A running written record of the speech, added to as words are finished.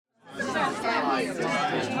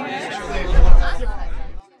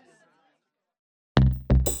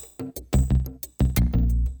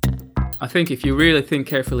I think if you really think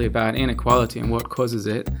carefully about inequality and what causes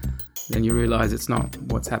it, then you realize it's not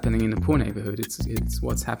what's happening in the poor neighborhood, it's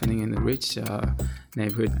what's happening in the rich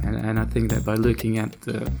neighborhood. And I think that by looking at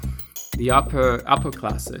the upper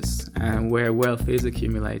classes and where wealth is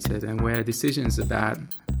accumulated and where decisions about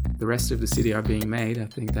the rest of the city are being made, I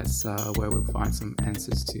think that's where we'll find some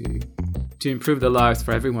answers to improve the lives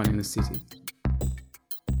for everyone in the city.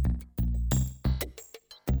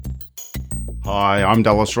 Hi, I'm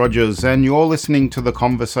Dallas Rogers, and you're listening to the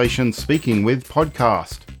Conversation Speaking With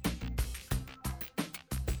podcast.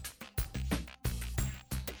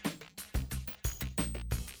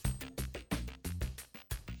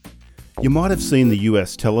 You might have seen the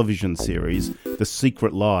US television series, The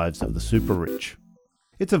Secret Lives of the Super Rich.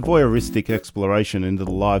 It's a voyeuristic exploration into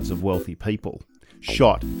the lives of wealthy people,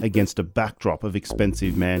 shot against a backdrop of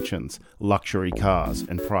expensive mansions, luxury cars,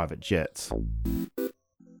 and private jets.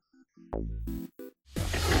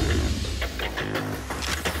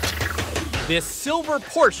 This silver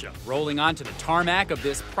Porsche rolling onto the tarmac of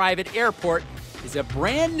this private airport is a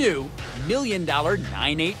brand new $1 million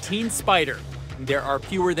 918 Spider. There are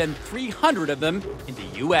fewer than 300 of them in the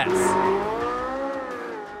U.S.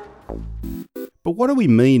 But what do we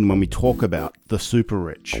mean when we talk about the super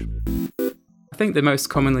rich? I think the most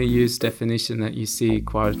commonly used definition that you see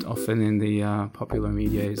quite often in the popular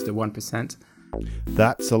media is the 1%.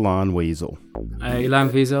 That's Ilan Wiesel. Ilan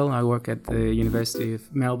Wiesel, I work at the University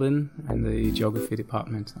of Melbourne in the geography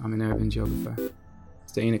department. I'm an urban geographer.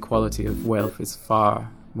 The inequality of wealth is far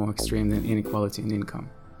more extreme than inequality in income.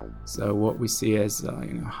 So what we see as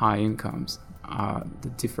high incomes, the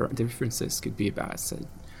differences could be about, say,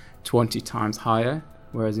 20 times higher,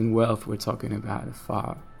 whereas in wealth we're talking about a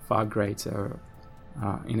far greater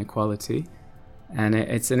inequality. And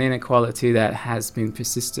it's an inequality that has been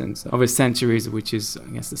persistent over centuries, which is, I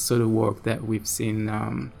guess, the sort of work that we've seen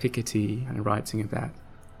Piketty writing about.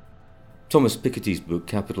 Thomas Piketty's book,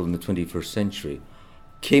 Capital in the 21st Century,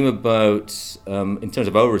 came about, in terms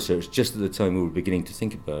of our research, just at the time we were beginning to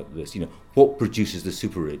think about this. What produces the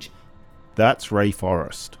super rich? That's Ray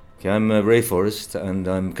Forrest. Okay, I'm Ray Forrest, and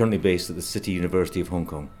I'm currently based at the City University of Hong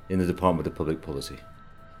Kong in the Department of Public Policy.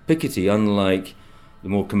 Piketty, unlike the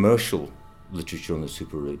more commercial literature on the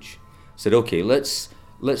super rich, said, okay, let's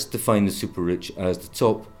define the super rich as the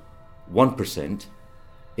top 1%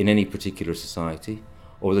 in any particular society,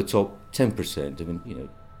 or the top 10%. I mean,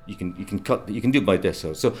 you can do it by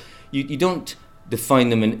deciles. So you don't define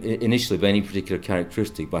them initially by any particular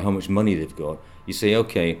characteristic, by how much money they've got. You say,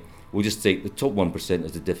 okay, we'll just take the top 1%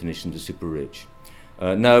 as the definition of the super rich.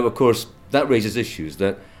 Now, of course, that raises issues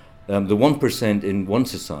that the 1% in one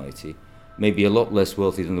society may be a lot less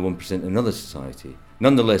wealthy than the 1% in another society.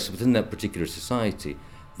 Nonetheless, within that particular society,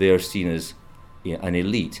 they are seen as an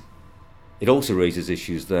elite. It also raises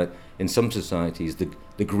issues that in some societies,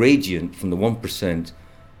 the gradient from the 1%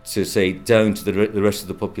 to, say, down to the rest of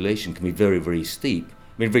the population can be very, very steep.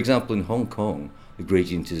 I mean, for example, in Hong Kong, the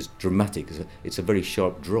gradient is dramatic. It's a very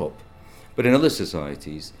sharp drop. But in other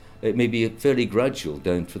societies, it may be fairly gradual,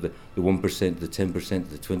 down to the 1%, the 10%,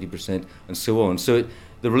 the 20%, and so on. So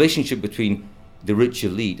the relationship between the rich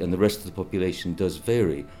elite and the rest of the population does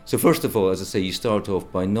vary. So first of all, as I say, you start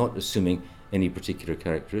off by not assuming any particular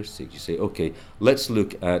characteristics. You say, okay, let's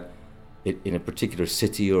look at it in a particular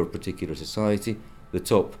city or a particular society, the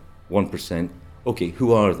top 1%. Okay,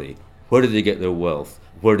 who are they? Where do they get their wealth?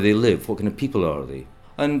 Where do they live? What kind of people are they?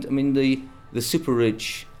 And I mean, the super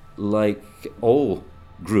rich, like all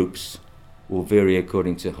groups, will vary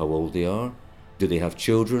according to how old they are. Do they have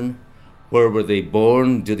children? Where were they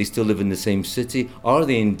born? Do they still live in the same city? Are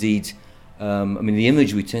they indeed, the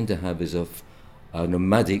image we tend to have is of a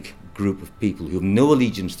nomadic group of people who have no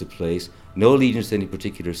allegiance to place, no allegiance to any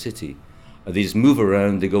particular city. They just move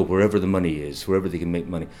around, they go wherever the money is, wherever they can make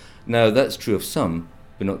money. Now, that's true of some,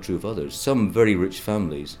 but not true of others. Some very rich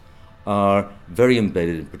families are very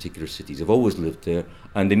embedded in particular cities, have always lived there,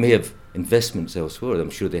 and they may have investments elsewhere, I'm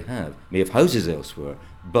sure they have, may have houses elsewhere,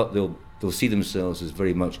 but they'll see themselves as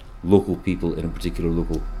very much local people in a particular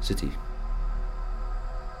local city.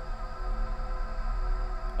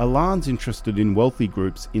 Ilan's interested in wealthy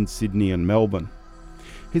groups in Sydney and Melbourne.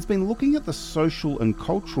 He's been looking at the social and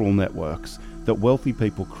cultural networks that wealthy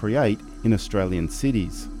people create in Australian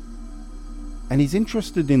cities. And he's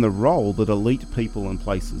interested in the role that elite people and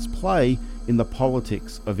places play in the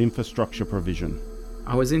politics of infrastructure provision.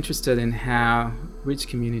 I was interested in how rich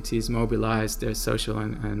communities mobilize their social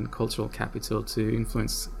and cultural capital to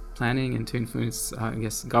influence planning and to influence,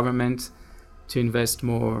 government, to invest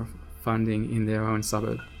more funding in their own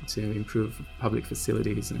suburb to improve public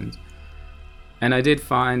facilities. And I did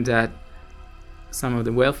find that some of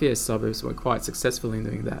the wealthier suburbs were quite successful in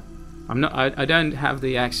doing that. I don't have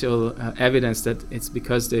the actual evidence that it's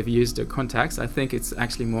because they've used their contacts. I think it's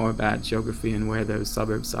actually more about geography and where those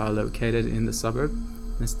suburbs are located in the suburb,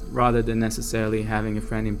 rather than necessarily having a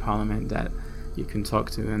friend in Parliament that you can talk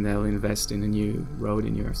to and they'll invest in a new road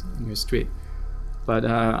in your street. But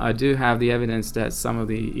I do have the evidence that some of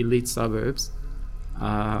the elite suburbs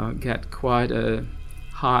get quite a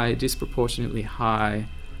high, disproportionately high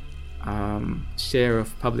share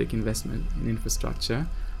of public investment in infrastructure,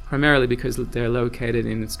 primarily because they're located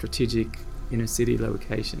in strategic inner city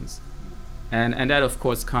locations. And that of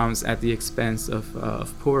course comes at the expense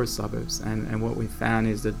of poorer suburbs. And what we found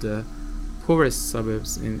is that the poorest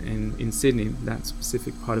suburbs in Sydney, that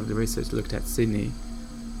specific part of the research looked at Sydney,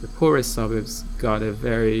 the poorest suburbs got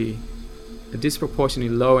a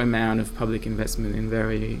disproportionately low amount of public investment in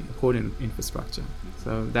very important infrastructure.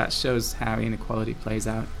 So that shows how inequality plays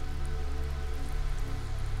out.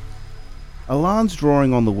 Alain's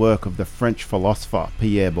drawing on the work of the French philosopher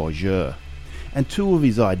Pierre Bourdieu, and two of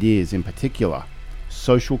his ideas in particular,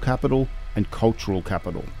 social capital and cultural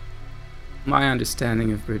capital. My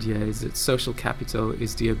understanding of Bourdieu is that social capital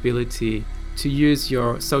is the ability to use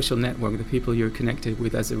your social network, the people you're connected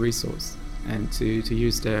with, as a resource, and to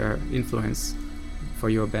use their influence for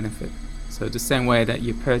your benefit. So the same way that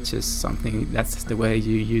you purchase something, that's the way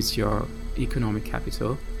you use your economic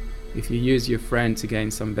capital. If you use your friend to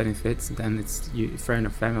gain some benefits, then it's your friend or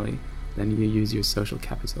family, then you use your social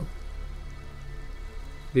capital.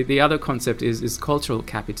 The other concept is cultural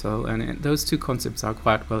capital, and those two concepts are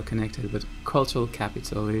quite well connected, but cultural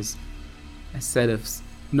capital is a set of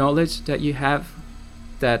knowledge that you have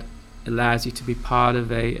that allows you to be part of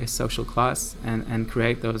a social class and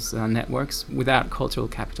create those networks. Without cultural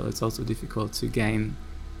capital, it's also difficult to gain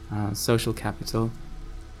social capital.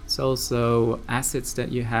 It's also assets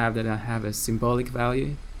that you have that have a symbolic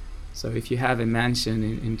value. So if you have a mansion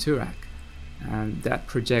in Toorak, that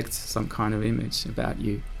projects some kind of image about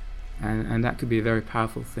you. And that could be a very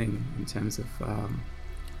powerful thing in terms of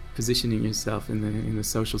positioning yourself in the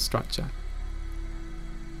social structure.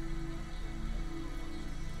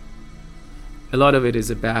 A lot of it is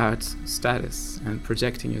about status and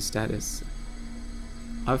projecting your status.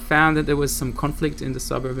 I've found that there was some conflict in the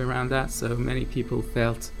suburb around that, so many people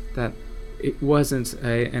felt that it wasn't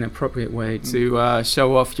an appropriate way to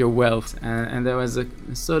show off your wealth, and there was a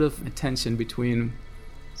sort of a tension between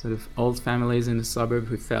sort of old families in the suburb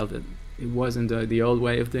who felt that it wasn't the old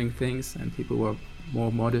way of doing things, and people were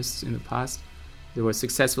more modest in the past. They were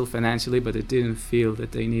successful financially, but they didn't feel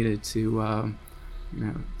that they needed to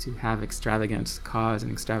have extravagant cars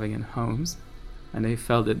and extravagant homes, and they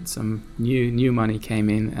felt that some new money came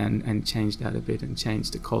in and changed that a bit and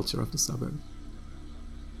changed the culture of the suburb.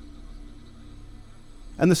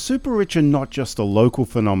 And the super rich are not just a local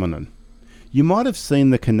phenomenon. You might have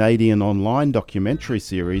seen the Canadian online documentary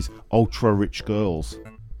series Ultra Rich Girls.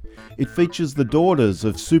 It features the daughters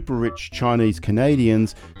of super rich Chinese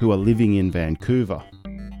Canadians who are living in Vancouver.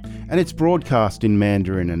 And it's broadcast in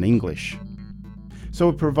Mandarin and English. So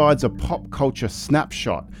it provides a pop culture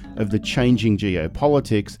snapshot of the changing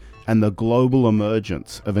geopolitics and the global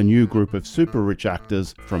emergence of a new group of super rich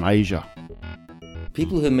actors from Asia.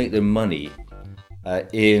 People who make their money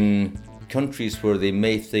in countries where they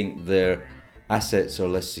may think their assets are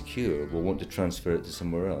less secure will want to transfer it to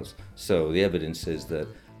somewhere else. So the evidence is that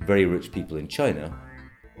very rich people in China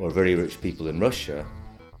or very rich people in Russia,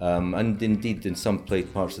 and indeed in some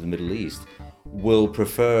parts of the Middle East, will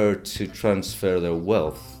prefer to transfer their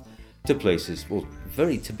wealth to places, well,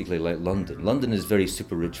 very typically like London. London is very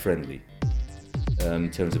super rich friendly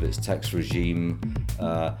in terms of its tax regime,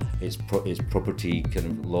 its property kind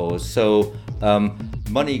of laws. So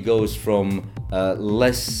money goes from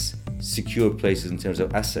less secure places in terms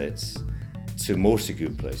of assets to more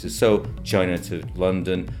secure places. So China to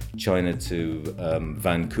London, China to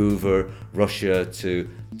Vancouver, Russia to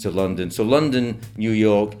London. So London, New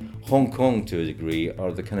York, Hong Kong to a degree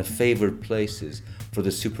are the kind of favoured places for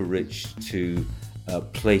the super rich to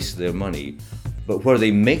place their money. But where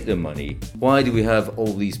they make their money, why do we have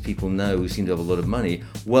all these people now who seem to have a lot of money?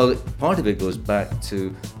 Well, part of it goes back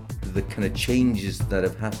to the kind of changes that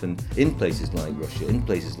have happened in places like Russia, in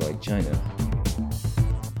places like China,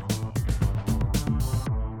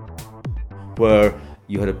 where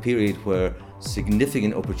you had a period where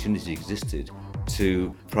significant opportunity existed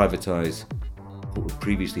to privatise what were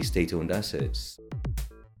previously state-owned assets.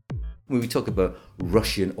 When we talk about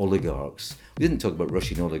Russian oligarchs, we didn't talk about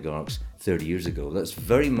Russian oligarchs 30 years ago. That's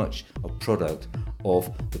very much a product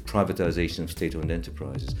of the privatization of state-owned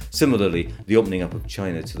enterprises. Similarly, the opening up of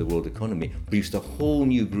China to the world economy produced a whole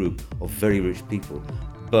new group of very rich people,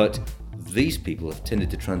 but these people have tended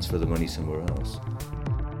to transfer the money somewhere else.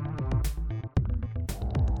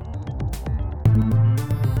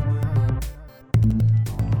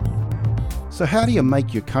 So how do you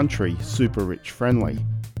make your country super rich friendly?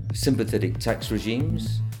 Sympathetic tax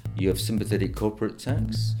regimes, you have sympathetic corporate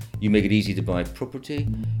tax, you make it easy to buy property,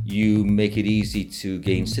 you make it easy to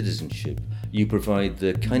gain citizenship, you provide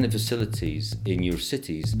the kind of facilities in your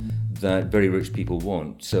cities that very rich people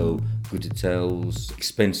want. So good hotels,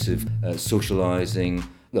 expensive socialising,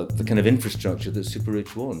 look, the kind of infrastructure that super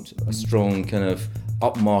rich want, a strong kind of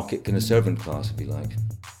upmarket kind of servant class, if you like.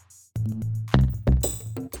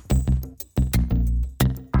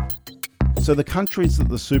 So the countries that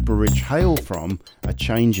the super rich hail from are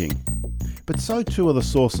changing, but so too are the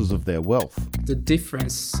sources of their wealth. The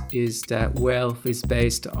difference is that wealth is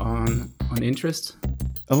based on interest.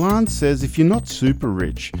 Alain says if you're not super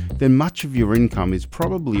rich, then much of your income is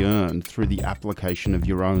probably earned through the application of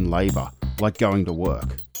your own labour, like going to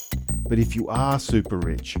work. But if you are super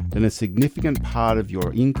rich, then a significant part of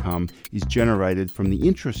your income is generated from the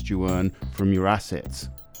interest you earn from your assets.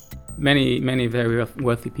 Many very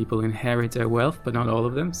wealthy people inherit their wealth, but not all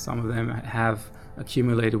of them. Some of them have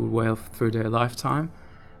accumulated wealth through their lifetime,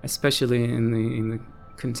 especially in the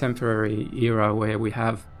contemporary era where we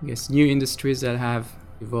have, new industries that have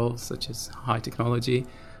evolved, such as high technology.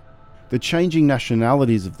 The changing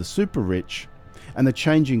nationalities of the super rich and the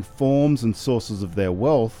changing forms and sources of their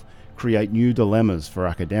wealth create new dilemmas for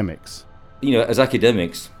academics. As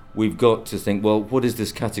academics, we've got to think, well, what is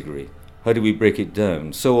this category? How do we break it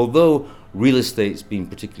down? So although real estate's been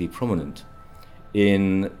particularly prominent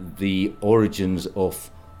in the origins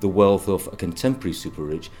of the wealth of a contemporary super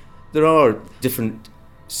rich, there are different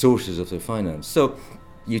sources of their finance. So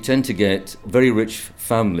you tend to get very rich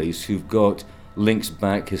families who've got links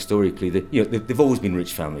back historically. They've always been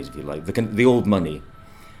rich families, if you like, the old money.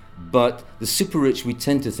 But the super rich we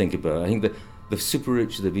tend to think about, I think that the super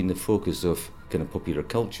rich that have been the focus of kind of popular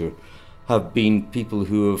culture have been people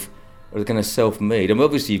who are kind of self-made. And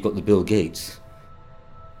obviously you've got the Bill Gates.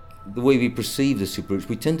 The way we perceive the super rich,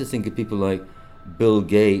 we tend to think of people like Bill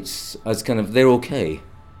Gates as kind of, they're okay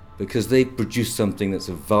because they produce something that's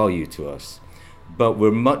of value to us. But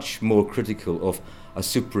we're much more critical of a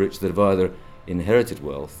super rich that have either inherited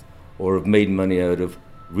wealth or have made money out of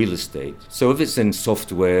real estate. So if it's in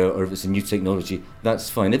software or if it's in new technology, that's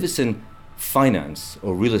fine. If it's in finance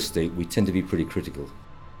or real estate, we tend to be pretty critical.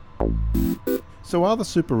 So are the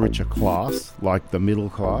super rich a class, like the middle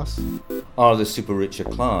class? Are the super rich a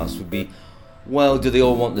class would be, well, do they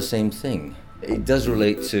all want the same thing? It does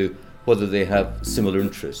relate to whether they have similar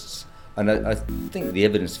interests. And I think the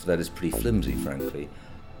evidence for that is pretty flimsy, frankly.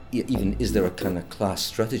 Even, is there a kind of class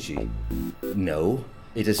strategy? No.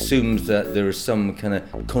 It assumes that there is some kind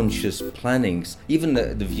of conscious plannings, even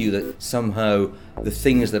the view that somehow the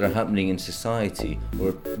things that are happening in society,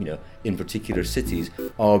 or in particular cities,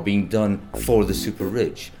 are being done for the super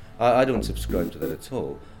rich. I don't subscribe to that at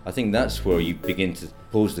all. I think that's where you begin to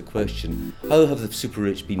pose the question, how have the super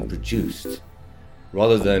rich been produced?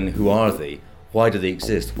 Rather than who are they? Why do they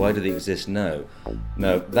exist? Why do they exist now?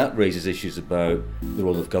 Now, that raises issues about the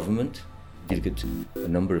role of government. You look at a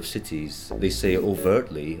number of cities, they say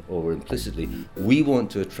overtly or implicitly, we want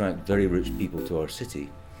to attract very rich people to our city.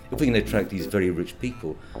 If we can attract these very rich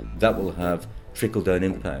people, that will have trickle-down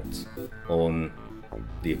impacts on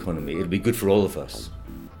the economy. It'll be good for all of us.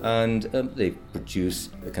 And they produce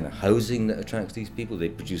the kind of housing that attracts these people. They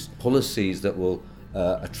produce policies that will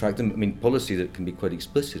attract them. I mean, policy that can be quite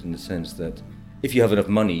explicit in the sense that if you have enough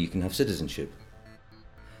money, you can have citizenship.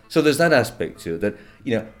 So there's that aspect to it, that,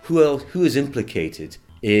 who is implicated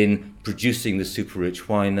in producing the super rich,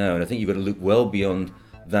 why now? And I think you've got to look well beyond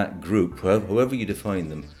that group, however you define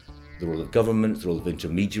them. The role of government, the role of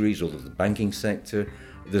intermediaries, the role of the banking sector.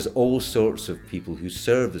 There's all sorts of people who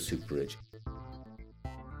serve the super rich.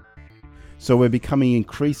 So we're becoming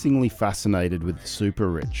increasingly fascinated with the super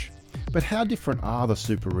rich. But how different are the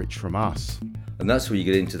super rich from us? And that's where you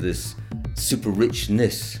get into this super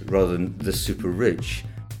richness rather than the super rich.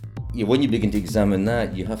 When you begin to examine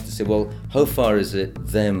that, you have to say, well, how far is it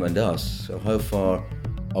them and us? Or how far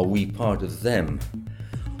are we part of them?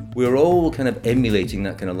 We're all kind of emulating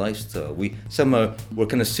that kind of lifestyle. We're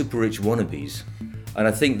kind of super rich wannabes. And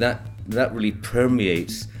I think that really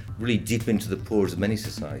permeates really deep into the pores of many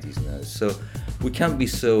societies now. So we can't be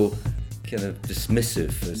so kind of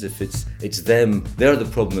dismissive as if it's them, they're the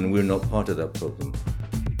problem and we're not part of that problem.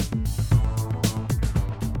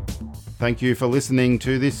 Thank you for listening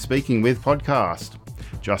to this Speaking With podcast.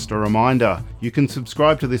 Just a reminder, you can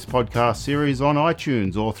subscribe to this podcast series on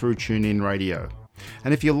iTunes or through TuneIn Radio.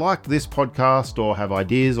 And if you liked this podcast or have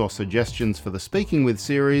ideas or suggestions for the Speaking With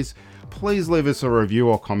series, please leave us a review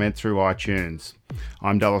or comment through iTunes.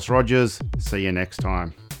 I'm Dallas Rogers. See you next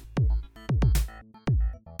time.